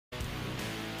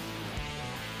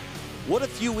What a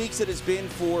few weeks it has been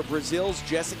for Brazil's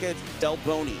Jéssica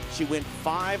Delboni. She went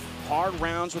 5 hard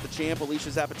rounds with the champ, Alicia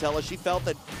Zappitella. She felt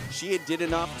that she did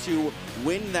enough to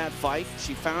win that fight.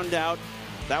 She found out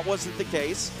that wasn't the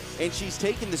case, and she's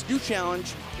taken this new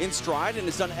challenge in stride and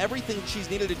has done everything she's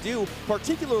needed to do,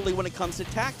 particularly when it comes to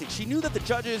tactics. She knew that the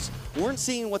judges weren't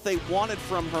seeing what they wanted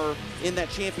from her in that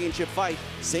championship fight.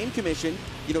 Same commission,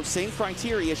 same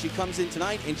criteria. She comes in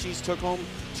tonight and she's took home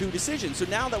 2 decisions. So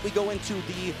now that we go into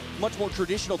the much more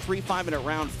traditional 3 5-minute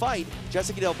round fight,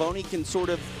 Jéssica Delboni can sort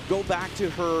of go back to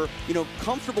her,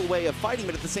 comfortable way of fighting,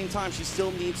 but at the same time, she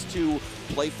still needs to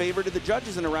play favor to the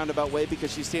judges in a roundabout way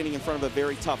because she's standing in front of a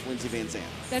very tough Lindsay Vanzant.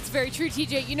 That's very true,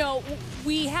 TJ.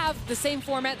 We have the same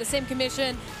format, the same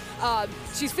commission.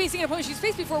 She's facing an opponent she's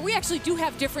faced before. We actually do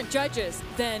have different judges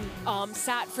than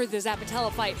sat for the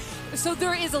Zappitella fight. So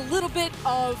there is a little bit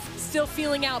of still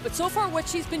feeling out, but so far what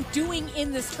she's been doing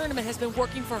in this tournament has been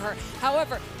working for her.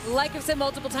 However, like I've said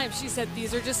multiple times, she said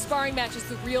these are just sparring matches.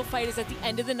 The real fight is at the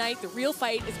end of the night. The real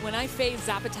fight is when I face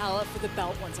Zappitella for the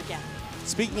belt once again.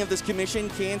 Speaking of this commission,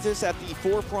 Kansas at the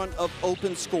forefront of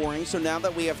open scoring. So now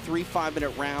that we have 3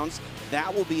 5-minute rounds,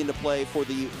 that will be into play for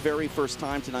the very first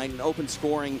time tonight. In open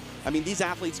scoring, I mean, these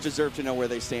athletes deserve to know where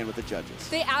they stand with the judges.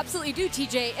 They absolutely do,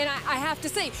 TJ. And I have to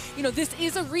say, this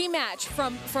is a rematch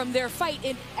from their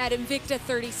fight at Invicta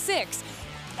 36.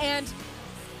 And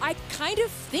I kind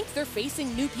of think they're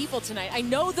facing new people tonight. I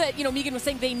know that, Megan was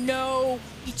saying they know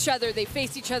each other, they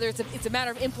face each other. It's a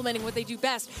matter of implementing what they do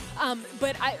best.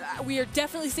 But we are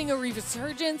definitely seeing a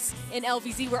resurgence in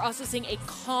LVZ. We're also seeing a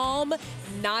calm,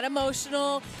 not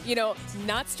emotional,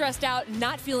 not stressed out,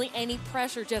 not feeling any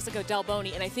pressure Jéssica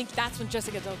Delboni. And I think that's when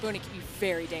Jéssica Delboni can be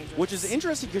very dangerous. Which is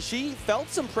interesting because she felt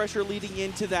some pressure leading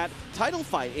into that title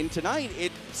fight. And tonight,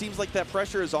 it seems like that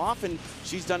pressure is off and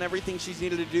she's done everything she's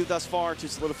needed to do thus far to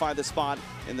solidify the spot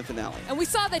in the finale. And we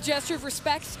saw that gesture of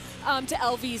respect to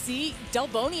LVZ.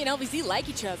 Delboni and LVZ like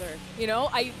each other.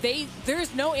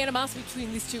 There's no animosity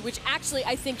between these two, which actually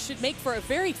I think should make for a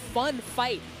very fun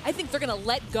fight. I think they're going to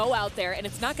let go out there, and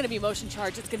it's not going to be emotion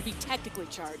charged. It's going to be technically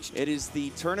charged. It is the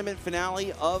tournament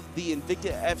finale of the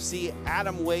Invicta FC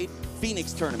Atomweight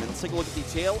Phoenix tournament. Let's take a look at the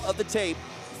tail of the tape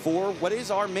for what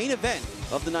is our main event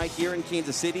of the night here in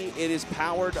Kansas City. It is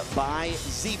powered by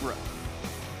Zebra.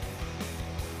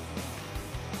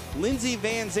 Lindsay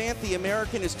Vanzant, the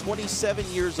American, is 27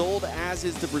 years old, as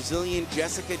is the Brazilian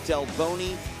Jéssica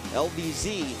Delboni.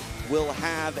 LVZ will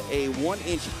have a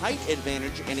 1-inch height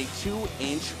advantage and a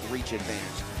 2-inch reach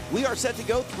advantage. We are set to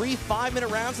go 3 5-minute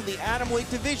rounds in the atomweight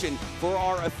division. For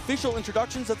our official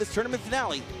introductions of this tournament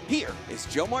finale, here is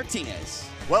Joe Martinez.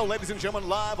 Well, ladies and gentlemen,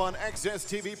 live on Access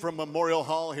TV from Memorial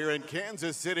Hall here in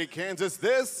Kansas City, Kansas,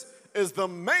 this is the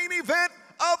main event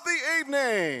of the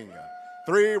evening.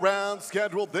 3 rounds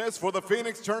scheduled, this for the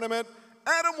Phoenix Tournament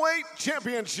Atomweight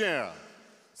Championship.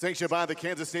 Sanctioned by the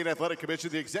Kansas State Athletic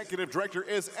Commission, the executive director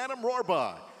is Adam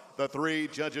Rohrbach. The 3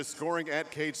 judges scoring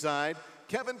at cage side,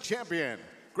 Kevin Champion,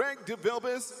 Greg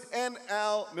DeVilbiss, and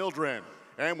Al Mildren.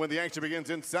 And when the action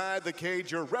begins inside the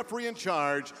cage, your referee in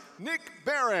charge, Nick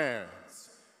Behrens.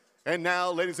 And now,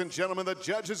 ladies and gentlemen, the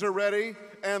judges are ready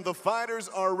and the fighters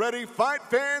are ready. Fight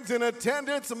fans in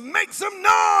attendance, make some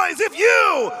noise if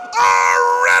you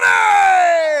are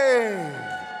ready!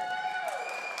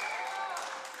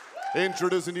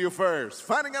 Introducing to you first,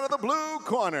 fighting out of the blue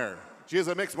corner. She is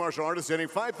a mixed martial artist standing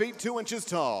 5 feet 2 inches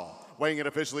tall. Weighing in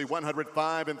officially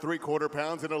 105 3/4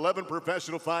 pounds in 11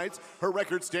 professional fights. Her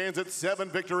record stands at 7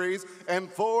 victories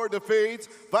and 4 defeats.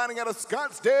 Fighting out of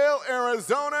Scottsdale,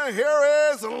 Arizona,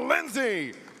 here is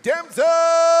Lindsay Vanzant.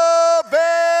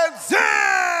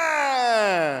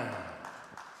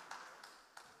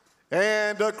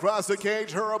 And across the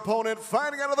cage, her opponent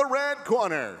fighting out of the red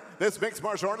corner. This mixed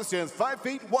martial artist stands 5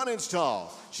 feet 1 inch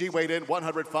tall. She weighed in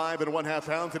 105 1/2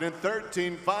 pounds and in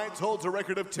 13 fights holds a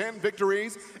record of 10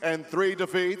 victories and 3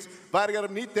 defeats. Fighting out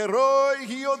of Niterói,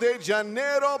 Rio de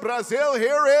Janeiro, Brazil,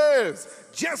 here is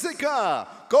Jéssica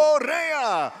Delboni.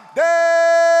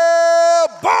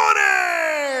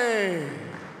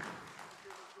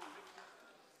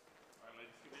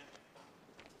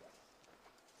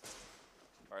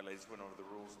 All right, ladies, went over the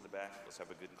rules in the back. Let's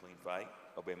have a good and clean fight.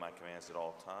 Obey my commands at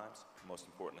all times. Most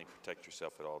importantly, protect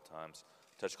yourself at all times.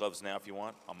 Touch gloves now if you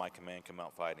want. On my command, come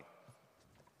out fighting.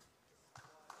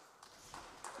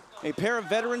 A pair of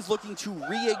veterans looking to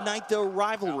reignite their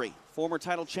rivalry. Former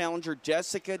title challenger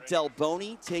Jéssica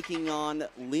Delboni taking on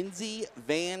Lindsay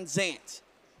Vanzant.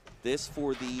 This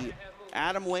for the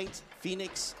Atomweight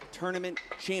Phoenix Tournament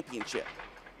Championship.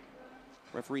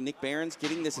 Referee Nick Barron's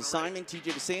getting this assignment.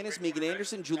 TJ DeSantis, Megan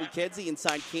Anderson, Julie Kedzie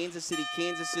inside Kansas City,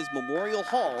 Kansas's Memorial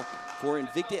Hall for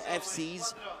Invicta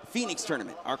FC's Phoenix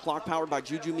tournament. Our clock powered by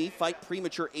Juju Me. Fight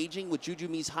premature aging with Juju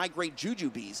Me's high-grade Juju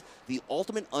Bees, the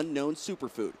ultimate unknown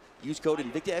superfood. Use code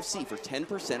Invicta FC for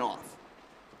 10% off.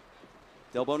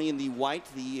 Delboni in the white,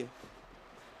 the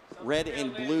red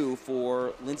and blue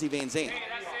for Lindsay Vanzant.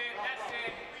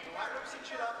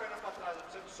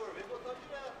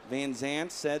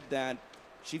 Vanzant said that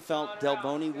she felt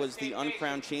Delboni was the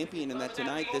uncrowned champion and that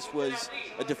tonight this was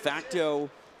a de facto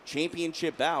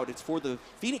championship bout. It's for the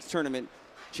Phoenix tournament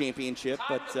championship,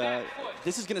 but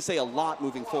this is going to say a lot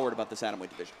moving forward about this atomweight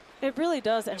division. It really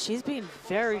does, and she's been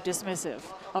very dismissive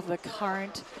of the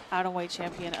current atomweight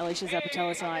champion, Alicia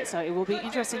Zappitella, tonight, so it will be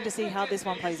interesting to see how this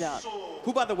one plays out.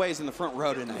 Who, by the way, is in the front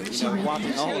row tonight, you know,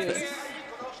 watching all of this.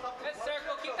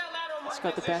 She's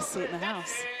got the best seat in the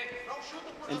house.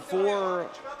 And for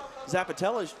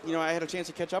Zappitella, you know, I had a chance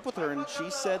to catch up with her, and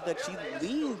she said that she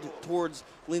leaned towards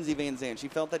Lindsay Vanzant. She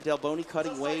felt that Delboni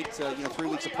cutting weight, you know, 3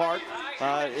 weeks apart,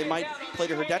 it might play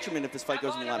to her detriment if this fight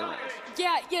goes in the latter rounds.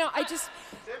 Yeah, you know,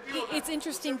 it's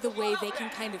interesting the way they can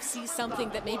kind of see something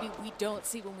that maybe we don't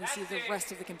see when we see the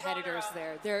rest of the competitors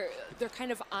there. They're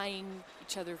kind of eyeing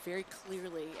each other very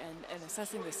clearly and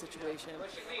assessing the situation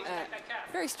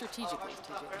very strategically.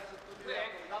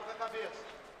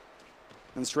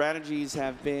 And strategies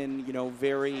have been, you know,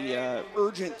 very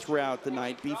urgent throughout the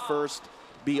night. Be first,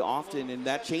 be often, and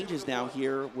that changes now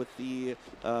here with the,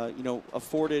 you know,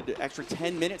 afforded extra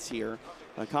 10 minutes here.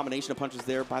 A combination of punches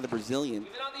there by the Brazilian.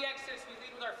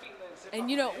 And,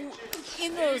 you know,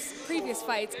 in those previous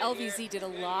fights, LVZ did a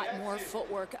lot more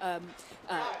footwork.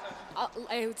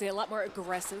 I would say a lot more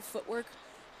aggressive footwork.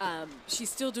 She's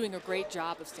still doing a great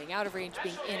job of staying out of range,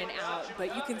 being in and out,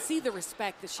 but you can see the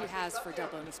respect that she has for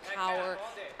Delboni's power,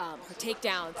 her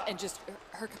takedowns, and just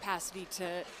her capacity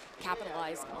to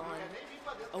capitalize on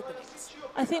openings.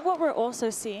 I think what we're also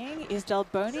seeing is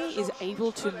Delboni is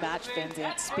able to match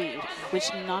Vanzant's speed,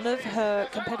 which none of her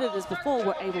competitors before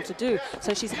were able to do.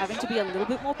 So she's having to be a little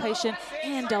bit more patient,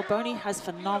 and Delboni has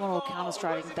phenomenal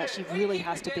counter-striking that she really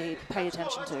has to pay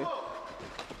attention to.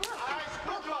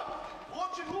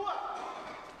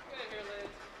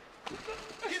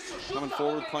 Coming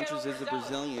forward punches is the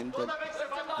Brazilian, but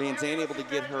Vanzant able to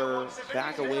get her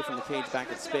back away from the cage, back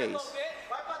at space.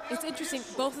 It's interesting,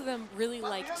 both of them really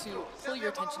like to pull your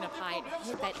attention up high and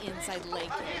hit that inside leg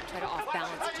and try to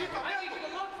off-balance each other.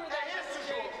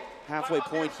 Halfway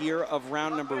point here of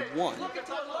round number 1.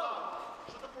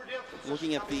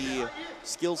 Looking at the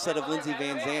skill set of Lindsay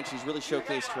Vanzant, she's really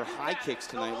showcased her high kicks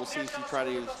tonight. We'll see if she tries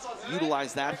to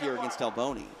utilize that here against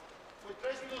Delboni.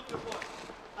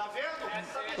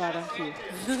 Right on cue.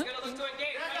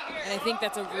 And I think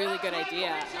that's a really good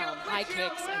idea. High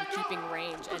kicks and keeping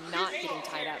range and not getting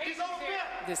tied up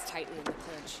this tightly in the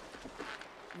clinch.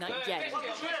 Not yet.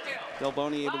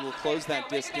 Delboni able to close that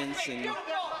distance and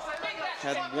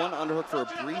had one underhook for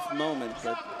a brief moment,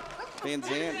 but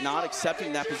Vanzant not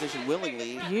accepting that position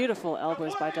willingly. Beautiful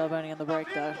elbows by Delboni on the break,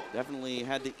 though. Definitely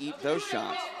had to eat those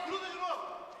shots.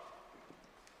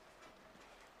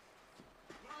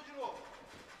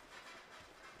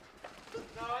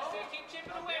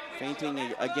 Feinting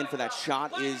again for that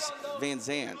shot is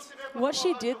Vanzant. What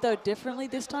she did, though, differently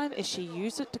this time is she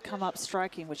used it to come up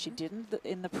striking, which she didn't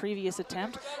in the previous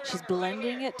attempt. She's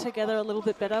blending it together a little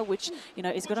bit better, which, you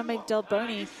know, is going to make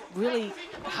Delboni really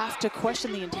have to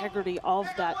question the integrity of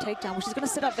that takedown, which is going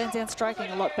to set up Vanzant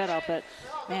striking a lot better. But,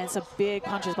 man, some big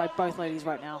punches by both ladies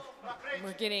right now.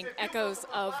 We're getting echoes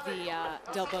of the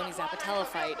Delboni-Zappitella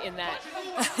fight in that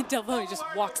Delboni just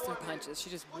walks through punches.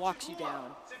 She just walks you down.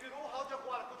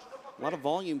 A lot of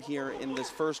volume here in this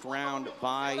first round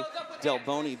by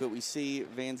Delboni, but we see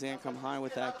Vanzant come high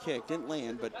with that kick. Didn't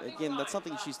land, but again, that's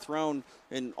something she's thrown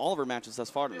in all of her matches thus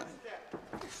far tonight.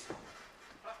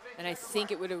 And I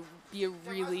think it would be a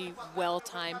really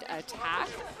well-timed attack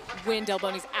when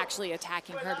Delboni's actually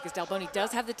attacking her, because Delboni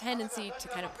does have the tendency to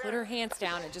kind of put her hands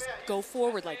down and just go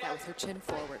forward like that with her chin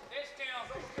forward.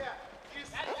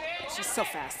 She's so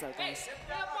fast, though, guys.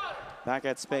 Back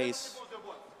at space.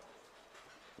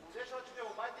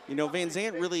 You know,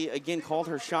 Vanzant really, again, called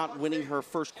her shot, winning her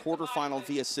first quarterfinal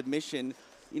via submission.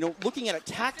 You know, looking at it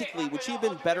tactically, would she have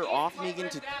been better off, Megan,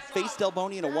 to face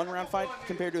Delboni in a one-round fight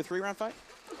compared to a three-round fight?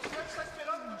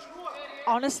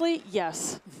 Honestly,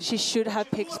 yes. She should have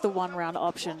picked the one-round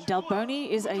option. Delboni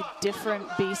is a different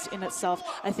beast in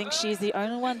itself. I think she's the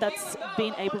only one that's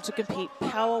been able to compete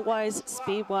power-wise,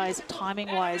 speed-wise,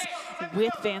 timing-wise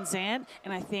with Vanzant.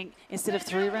 And I think instead of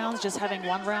 3 rounds, just having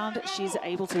 1 round, she's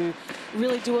able to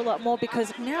really do a lot more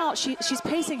because now she's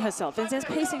pacing herself. Vanzant's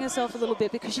pacing herself a little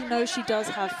bit because she knows she does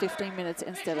have 15 minutes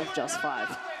instead of just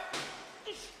 5.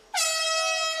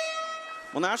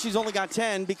 Well, now she's only got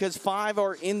 10 because 5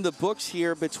 are in the books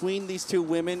here between these 2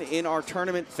 women in our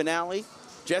tournament finale.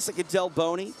 Jéssica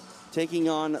Delboni taking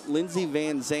on Lindsay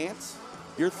Vanzant.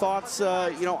 Your thoughts,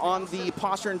 on the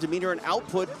posture and demeanor and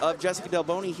output of Jéssica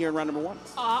Delboni here in round number 1?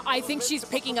 I think she's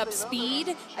picking up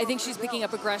speed. I think she's picking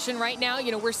up aggression right now.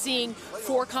 We're seeing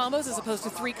 4 combos as opposed to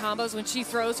 3 combos when she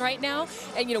throws right now.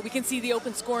 And, we can see the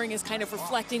open scoring is kind of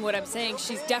reflecting what I'm saying.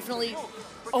 She's definitely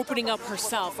opening up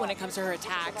herself when it comes to her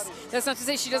attacks. That's not to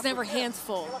say she doesn't have her hands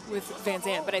full with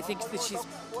Vanzant, but I think that she's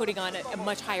putting on a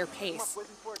much higher pace.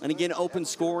 And again, open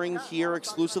scoring here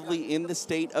exclusively in the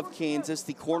state of Kansas.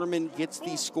 The cornerman gets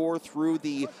the score through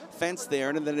the fence there,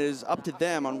 and then it is up to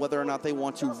them on whether or not they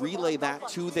want to relay that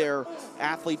to their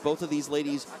athlete. Both of these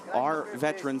ladies are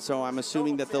veterans, so I'm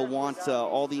assuming that they'll want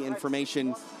all the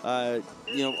information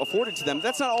afforded to them.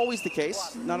 That's not always the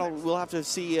case. We'll have to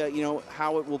see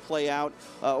how it will play out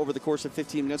over the course of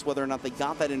 15 minutes, whether or not they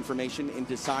got that information and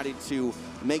decided to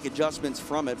make adjustments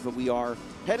from it. But we are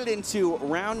headed into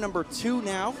round number 2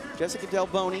 now. Jéssica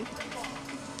Delboni,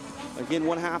 again,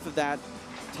 one half of that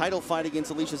title fight against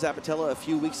Alicia Zappitella a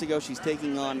few weeks ago. She's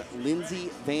taking on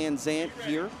Lindsay Vanzant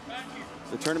here.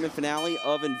 The tournament finale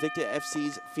of Invicta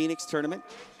FC's Phoenix tournament.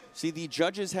 See, the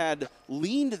judges had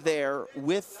leaned there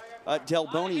with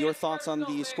Delboni. Your thoughts on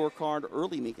the scorecard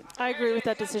early, Megan? I agree with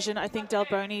that decision. I think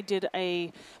Delboni did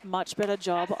a much better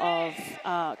job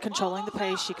of controlling the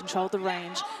pace. She controlled the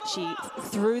range. She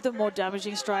threw the more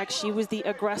damaging strikes. She was the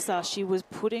aggressor. She was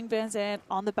putting Vanzant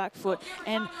on the back foot.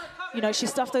 And, she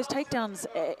stuffed those takedowns.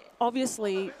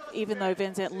 Obviously, even though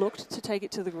Vanzant looked to take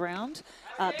it to the ground,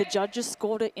 the judges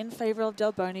scored it in favor of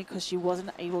Delboni because she wasn't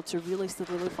able to really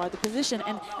solidify the position.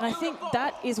 And I think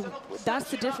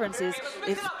that's the difference is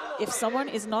if someone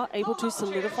is not able to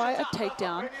solidify a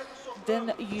takedown,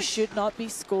 then you should not be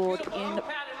scored in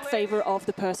favor of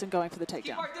the person going for the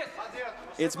takedown.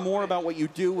 It's more about what you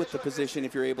do with the position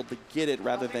if you're able to get it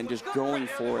rather than just going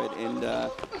for it. And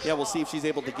we'll see if she's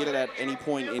able to get it at any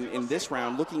point in this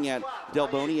round. Looking at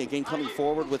Delboni, again, coming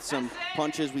forward with some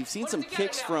punches. We've seen some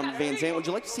kicks from Vanzant. Would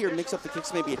you like to see her mix up the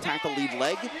kicks, maybe attack the lead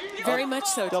leg? Very much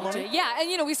so, TJ. Yeah,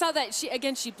 and we saw that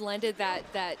she blended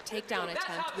that takedown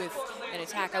attempt with an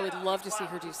attack. I would love to see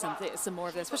her do some more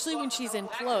of that, especially when she's in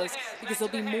close, because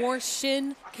there'll be more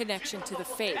shin connection to the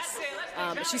face.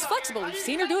 She's flexible. We've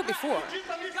seen her do it before.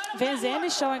 Vanzant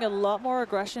is showing a lot more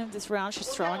aggression this round. She's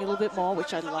throwing a little bit more,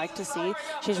 which I'd like to see.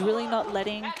 She's really not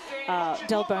letting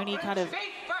Delboni kind of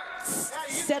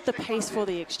set the pace for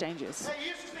the exchanges.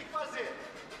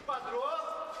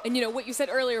 And what you said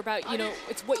earlier about,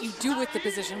 it's what you do with the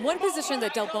position. One position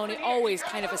that Delboni always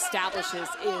kind of establishes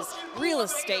is real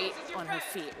estate on her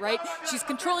feet, right? She's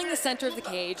controlling the center of the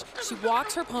cage. She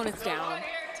walks her opponents down,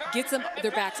 gets them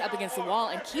their backs up against the wall,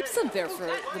 and keeps them there for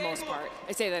the most part.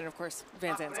 I say that, and of course,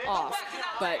 Vanzant's off,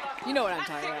 but you know what I'm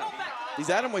talking about. These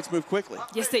atomweights move quickly.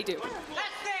 Yes, they do.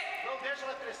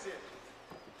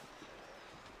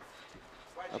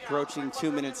 Approaching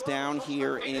 2 minutes down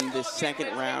here in this second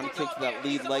round. Kick to that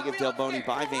lead leg of Delboni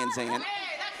by Vanzant.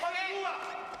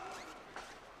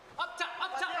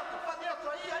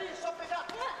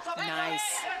 Nice.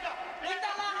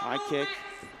 High kick.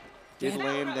 Did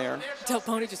land there.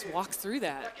 Delboni just walks through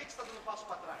that.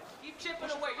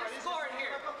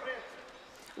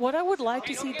 What I would like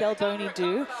to see Delboni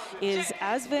do is,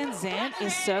 as Vanzant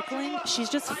is circling, she's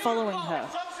just following her.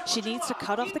 She needs to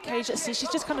cut off the cage. See, she's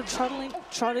just kind of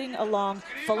trotting along,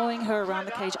 following her around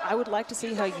the cage. I would like to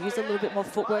see her use a little bit more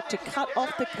footwork to cut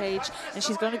off the cage, and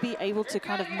she's going to be able to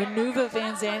kind of maneuver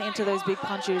Vanzant into those big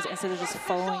punches instead of just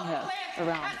following her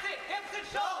around.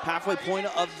 Halfway point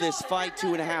of this fight,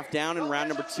 2.5 down in round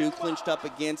number 2, clinched up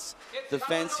against the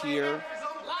fence here.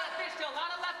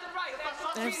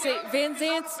 I have to say,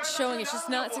 Vanzant's showing it. She's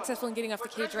not successful in getting off the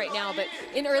cage right now, but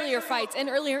in earlier fights and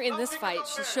earlier in this fight,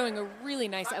 she's showing a really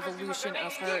nice evolution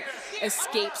of her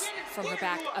escapes from her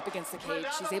back up against the cage.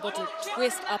 She's able to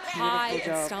twist up high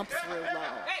and stomp through low.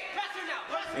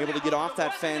 Able to get off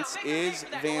that fence is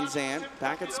Vanzant.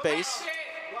 Back at space.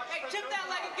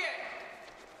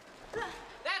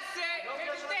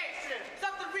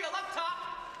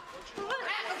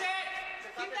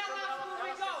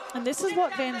 And this is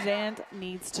what Vanzant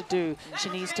needs to do. She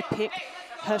needs to pick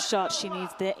her shot. She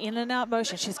needs the in and out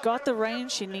motion. She's got the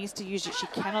range. She needs to use it. She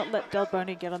cannot let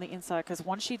Delboni get on the inside, because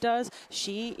once she does,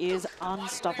 she is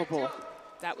unstoppable.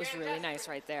 That was really nice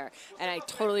right there. And I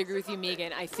totally agree with you,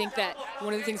 Megan. I think that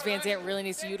one of the things Vanzant really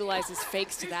needs to utilize is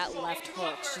fakes to that left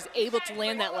hook. She's able to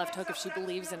land that left hook if she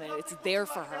believes in it. It's there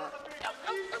for her.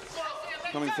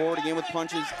 Coming forward again with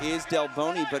punches is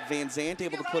Delboni, but Vanzant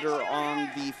able to put her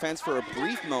on the fence for a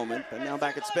brief moment, but now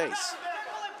back at space.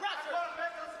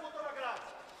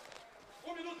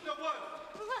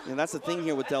 And that's the thing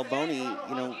here with Delboni,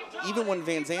 you know, even when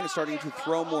Vanzant is starting to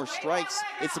throw more strikes,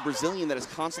 it's the Brazilian that is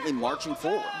constantly marching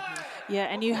forward. Yeah,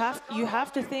 and you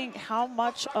have to think how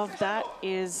much of that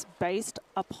is based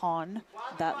upon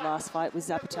that last fight with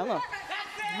Zappitella.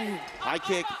 High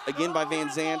kick again by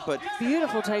Vanzant, but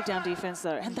beautiful takedown defense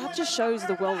though, and that just shows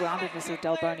the well-roundedness of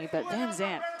Delboni. But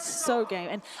Vanzant, so game,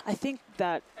 and I think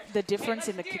that the difference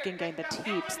in the kicking game, the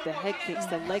teeps, the head kicks,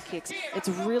 the leg kicks, it's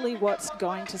really what's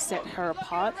going to set her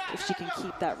apart if she can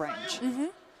keep that range.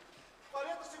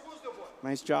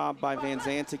 Nice job by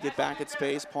Vanzant to get back at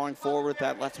space, pawing forward with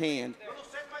that left hand.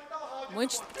 One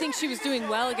thing she was doing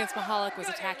well against Mahalik was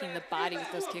attacking the body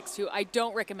with those kicks too. I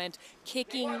don't recommend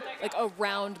kicking like a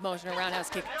round motion, a roundhouse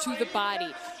kick to the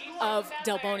body of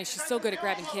Delboni. She's so good at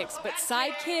grabbing kicks, but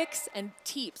side kicks and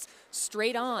teeps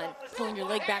straight on, pulling your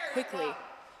leg back quickly,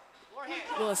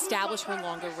 will establish her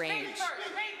longer range.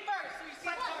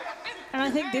 And I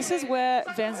think this is where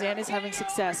Vanzant is having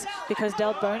success, because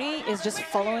Delboni is just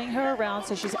following her around,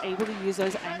 so she's able to use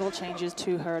those angle changes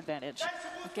to her advantage.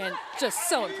 Again, just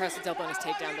so impressed with Delboni's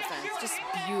takedown defense. Just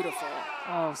beautiful.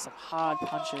 Oh, some hard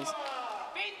punches.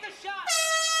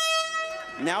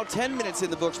 Now 10 minutes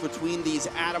in the books between these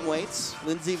atom weights.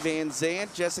 Lindsay Vanzant,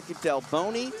 Jéssica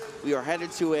Delboni. We are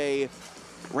headed to a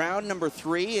round number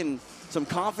 3, and some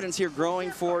confidence here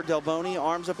growing for Delboni.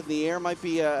 Arms up in the air might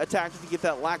be a tactic to get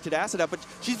that lactic acid up, but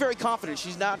she's very confident.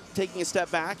 She's not taking a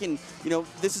step back, and you know,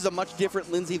 this is a much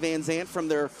different Lindsay Vanzant from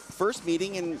their first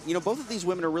meeting, and you know, both of these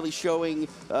women are really showing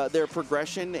their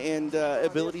progression and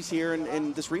abilities here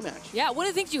in this rematch. Yeah, one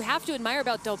of the things you have to admire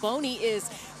about Delboni is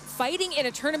fighting in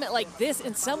a tournament like this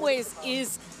in some ways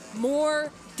is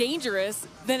more dangerous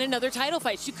than another title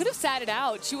fight. She could have sat it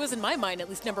out. She was, in my mind, at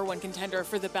least #1 contender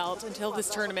for the belt until this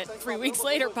tournament 3 weeks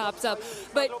later pops up.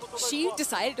 But she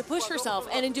decided to push herself,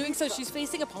 and in doing so, she's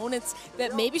facing opponents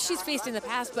that maybe she's faced in the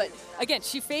past, but again,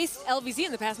 she faced LVZ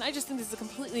in the past, and I just think this is a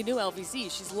completely new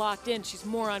LVZ. She's locked in, she's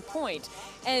more on point.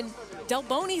 And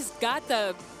Delboni's got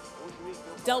the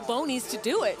Delboni's to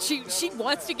do it. She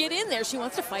wants to get in there. She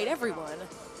wants to fight everyone.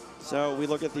 So we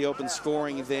look at the open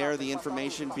scoring there, the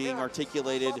information being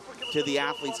articulated to the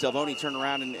athletes. Delboni turned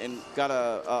around and got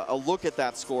a look at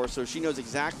that score, so she knows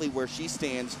exactly where she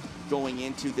stands going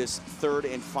into this third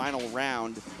and final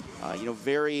round. You know,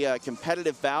 very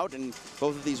competitive bout, and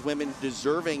both of these women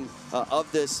deserving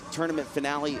of this tournament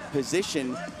finale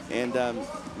position. And,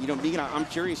 you know, Megan, I'm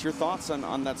curious your thoughts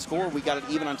on that score. We got it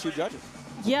even on 2 judges.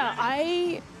 Yeah,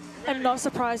 I'm not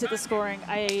surprised at the scoring.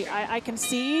 I can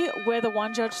see where the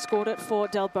one judge scored it for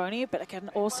Delboni, but I can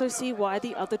also see why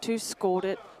the other 2 scored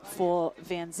it for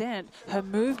Vanzant. Her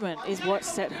movement is what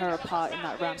set her apart in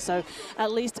that round. So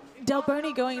at least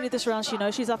Delboni going into this round, she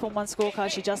knows she's up on 1 scorecard.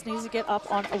 She just needs to get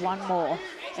up on 1 more.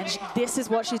 And this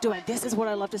is what she's doing. This is what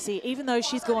I love to see. Even though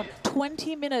she's gone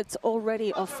 20 minutes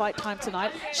already of fight time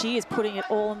tonight, she is putting it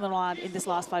all on the line in this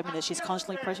last 5 minutes. She's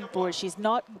constantly pressing forward. She's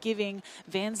not giving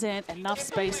Vanzant enough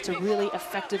space to really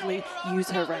effectively use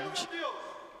her range.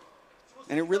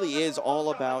 And it really is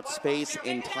all about space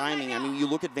and timing. I mean, you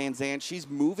look at Vanzant, she's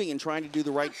moving and trying to do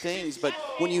the right things, but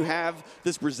when you have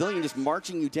this Brazilian just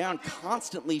marching you down,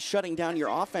 constantly shutting down your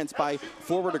offense by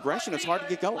forward aggression, it's hard to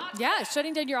get going. Yeah,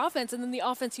 shutting down your offense, and then the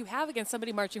offense you have against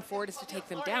somebody marching forward is to take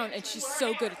them down, and she's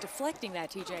so good at deflecting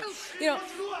that, TJ. You know,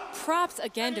 props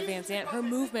again to Vanzant. Her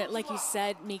movement, like you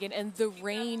said, Megan, and the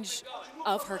range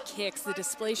of her kicks, the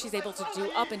display she's able to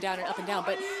do up and down and up and down.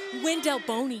 But when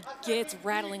Delboni gets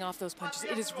rattling off those punches,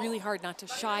 it is really hard not to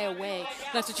shy away,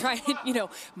 not to try and, you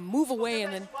know, move away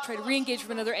and then try to re-engage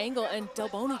from another angle, and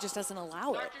Delboni just doesn't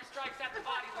allow it.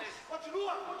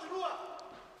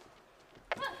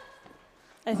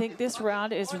 I think this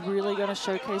round is really going to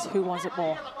showcase who wants it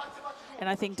more. And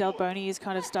I think Delboni is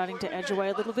kind of starting to edge away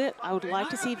a little bit. I would like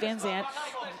to see Vanzant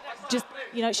just,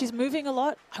 you know, she's moving a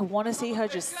lot. I want to see her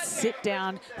just sit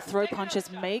down, throw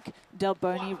punches, make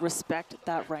Delboni respect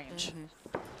that range.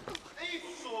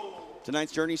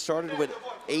 Tonight's journey started with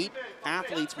 8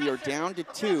 athletes. We are down to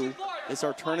 2. It's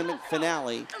our tournament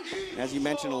finale. As you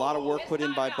mentioned, a lot of work put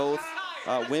in by both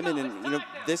women, and you know,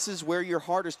 this is where your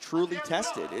heart is truly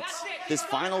tested. It's this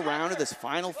final round of this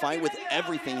final fight with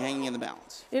everything hanging in the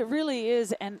balance. It really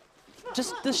is, and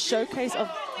just the showcase of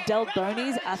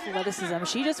Delboni's athleticism.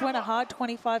 She just went a hard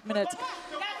 25 minutes.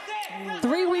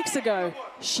 3 weeks ago,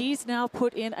 she's now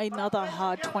put in another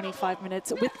hard 25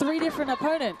 minutes with 3 different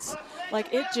opponents.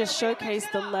 Like, it just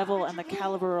showcased the level and the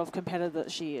caliber of competitor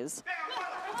that she is.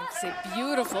 It's a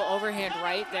beautiful overhand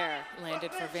right there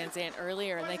landed for Vanzant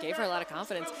earlier, and that gave her a lot of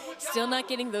confidence. Still not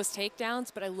getting those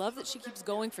takedowns, but I love that she keeps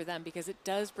going for them because it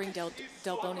does bring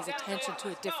Delboni's attention to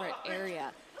a different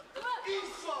area.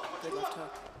 Good left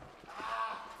hook.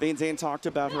 Vanzant talked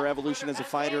about her evolution as a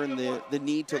fighter and the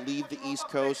need to leave the East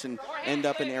Coast and end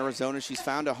up in Arizona. She's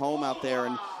found a home out there,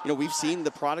 and you know, we've seen the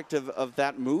product of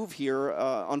that move here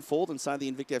unfold inside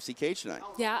the Invicta FC cage tonight.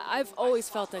 Yeah, I've always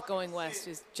felt that going west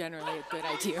is generally a good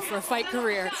idea for a fight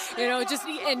career. You know, just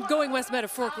and going west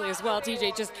metaphorically as well,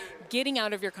 TJ. Just getting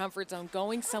out of your comfort zone,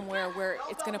 going somewhere where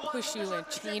it's going to push you and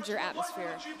change your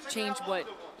atmosphere, change what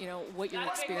what you're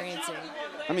experiencing.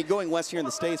 I mean, going west here in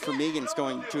the States for Megan, it's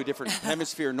going to a different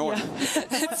hemisphere north. Yeah,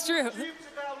 that's true.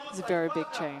 It's a very big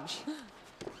change.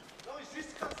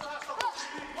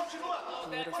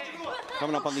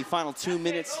 Coming up on the final 2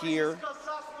 minutes here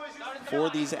for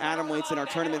these atomweights in our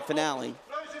tournament finale.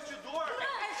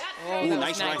 Oh, ooh,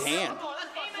 nice right hand.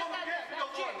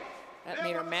 That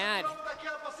made her mad.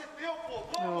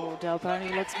 Oh,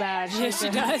 Delboni looks mad. Yes, she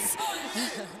does.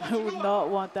 I would not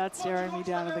want that staring me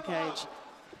down in the cage.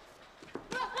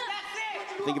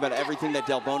 Think about everything that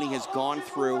Delboni has gone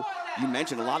through. You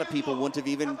mentioned a lot of people wouldn't have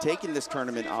even taken this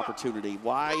tournament opportunity.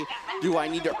 Why do I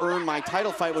need to earn my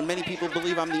title fight when many people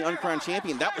believe I'm the uncrowned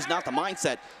champion? That was not the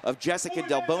mindset of Jéssica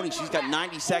Delboni. She's got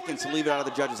 90 seconds to leave it out of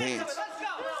the judges' hands.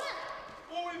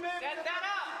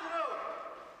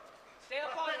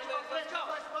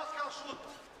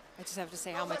 I just have to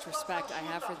say how much respect I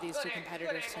have for these two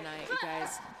competitors tonight, you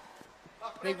guys.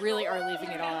 They really are leaving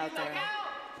it all out there.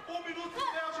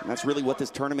 And that's really what this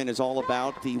tournament is all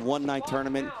about. The one-night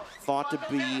tournament thought to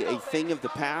be a thing of the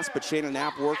past, but Shannon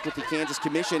Knapp worked with the Kansas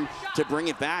Commission to bring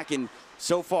it back, and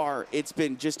so far it's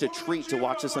been just a treat to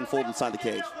watch this unfold inside the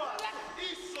cage.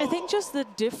 I think just the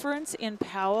difference in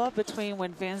power between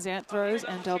when Vanzant throws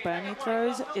and Delboni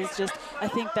throws is just, I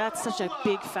think that's such a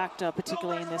big factor,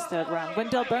 particularly in this third round. When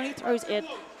Delboni throws, it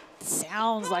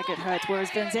sounds like it hurts, whereas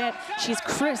Vanzant, she's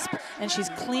crisp and she's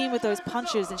clean with those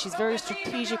punches and she's very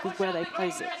strategic with where they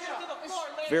place it.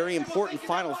 Very important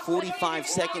final 45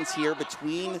 seconds here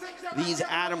between these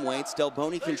atomweights.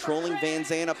 Delboni controlling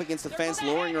Vanzant up against the fence,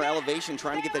 lowering her elevation,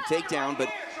 trying to get that takedown, but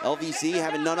LVC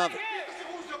having none of it.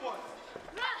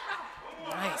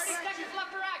 Nice.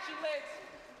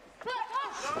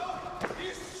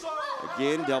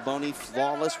 Again, Delboni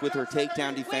flawless with her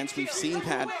takedown defense. We've seen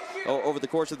that over the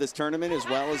course of this tournament as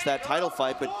well as that title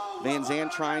fight, but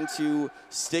Vanzant trying to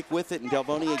stick with it and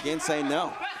Delboni again saying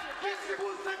no.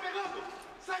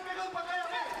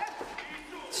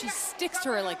 She sticks to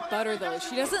her like butter though.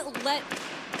 She doesn't let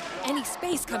any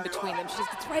space come between them. She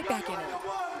just gets right back in it.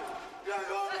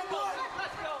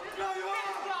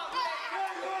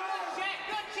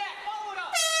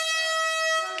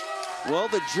 Well,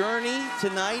 the journey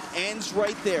tonight ends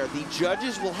right there. The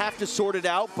judges will have to sort it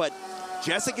out, but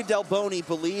Jéssica Delboni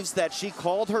believes that she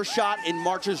called her shot and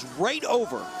marches right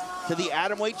over to the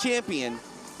atomweight champion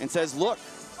and says, look,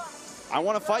 I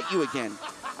want to fight you again.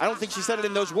 I don't think she said it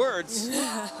in those words,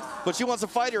 but she wants to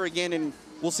fight her again, and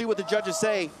we'll see what the judges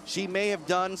say. She may have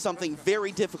done something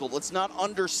very difficult. Let's not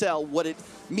undersell what it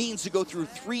means to go through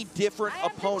 3 different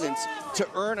opponents to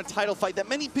earn a title fight that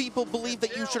many people believe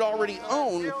that you should already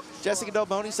own. Jéssica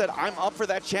Delboni said, I'm up for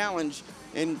that challenge.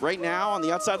 And right now, on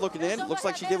the outside looking in, looks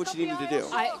like she did what she needed to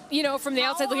do. From the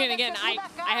outside looking in, again, I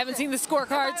haven't seen the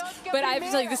scorecards, but I have to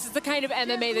tell you, this is the kind of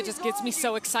MMA that just gets me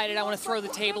so excited. I want to throw the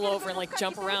table over and like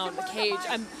jump around the cage.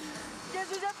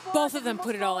 Both of them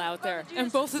put it all out there,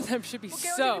 and both of them should be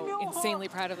so insanely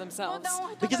proud of themselves.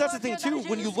 Because that's the thing, too.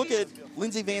 When you look at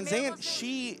Lindsay Vanzant,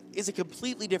 she is a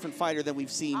completely different fighter than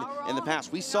we've seen in the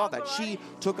past. We saw that. She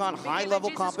took on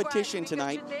high-level competition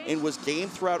tonight and was game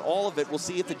throughout all of it. We'll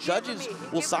see if the judges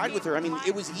will side with her. I mean,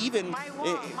 it was even,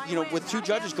 with 2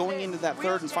 judges going into that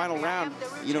third and final round.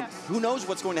 Who knows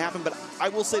what's going to happen, but I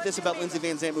will say this about Lindsay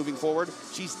Vanzant moving forward.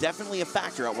 She's definitely a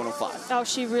factor at 105. Oh,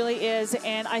 she really is,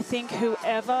 and I think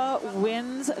whoever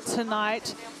wins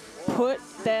tonight put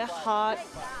their heart,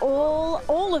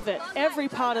 all of it, every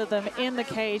part of them in the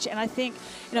cage. And I think,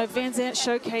 Vanzant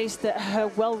showcased that her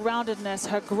well-roundedness,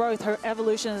 her growth, her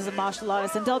evolution as a martial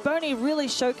artist. And Delboni really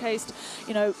showcased,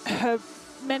 her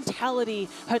mentality,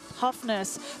 her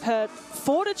toughness, her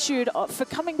fortitude for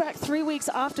coming back 3 weeks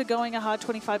after going a hard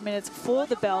 25 minutes for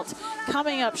the belt,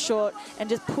 coming up short and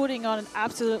just putting on an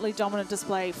absolutely dominant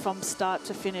display from start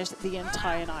to finish the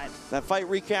entire night. That fight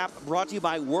recap brought to you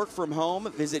by Work From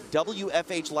Home. Visit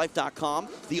WFHLife.com,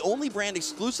 the only brand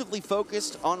exclusively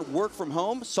focused on work from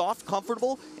home, soft,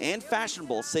 comfortable, and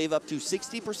fashionable. Save up to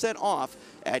 60% off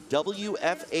at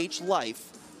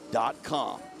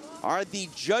WFHLife.com. All right, the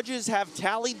judges have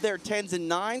tallied their 10s and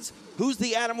 9s. Who's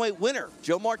the atomweight winner?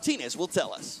 Joe Martinez will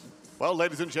tell us. Well,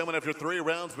 ladies and gentlemen, after 3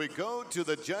 rounds, we go to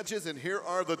the judges, and here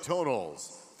are the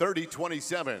totals.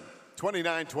 30-27,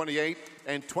 29-28,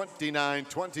 and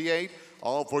 29-28.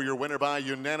 All for your winner by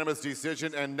unanimous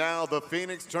decision. And now the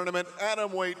Phoenix Tournament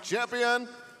atomweight champion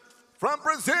from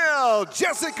Brazil,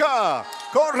 Jéssica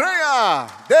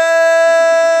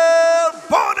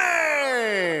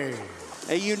Delboni.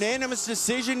 A unanimous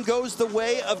decision goes the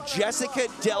way of Jéssica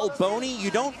Delboni.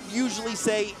 You don't usually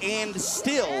say "and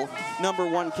still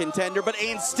 #1 contender," but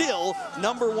 "and still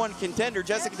 #1 contender."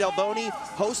 Jéssica Delboni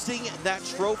hosting that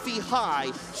trophy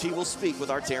high. She will speak with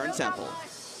our Taryn Temple.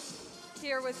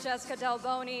 Here with Jéssica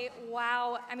Delboni.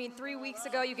 Wow, I mean, 3 weeks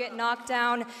ago you get knocked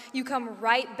down, you come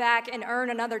right back and earn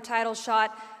another title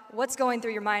shot. What's going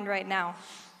through your mind right now?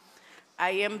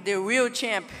 I am the real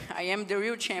champ. I am the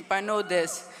real champ. I know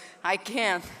this. I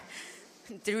can.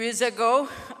 3 years ago,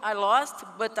 I lost,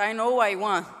 but I know I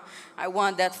won. I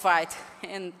won that fight.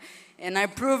 And I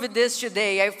proved this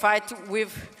today. I fight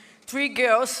with 3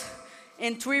 girls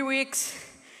in 3 weeks,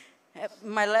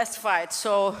 my last fight.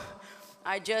 So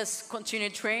I just continue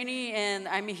training, and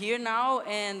I'm here now,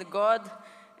 and God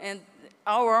and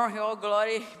all honor, all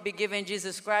glory be given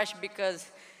Jesus Christ, because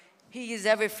He is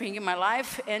everything in my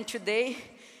life. And today,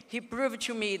 He proved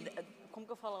to me. Como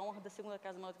que eu falo? A honra da segunda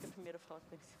casa é maior do que a primeira. Fala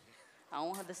com eles. A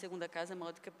honra da segunda casa é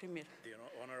maior do que a primeira. The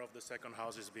honor of the second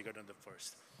house is bigger than the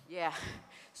first. Yeah.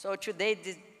 So today,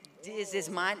 this is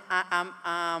mine.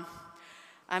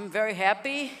 I'm very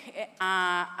happy.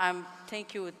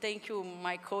 Thank you,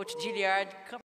 my coach Gilliard.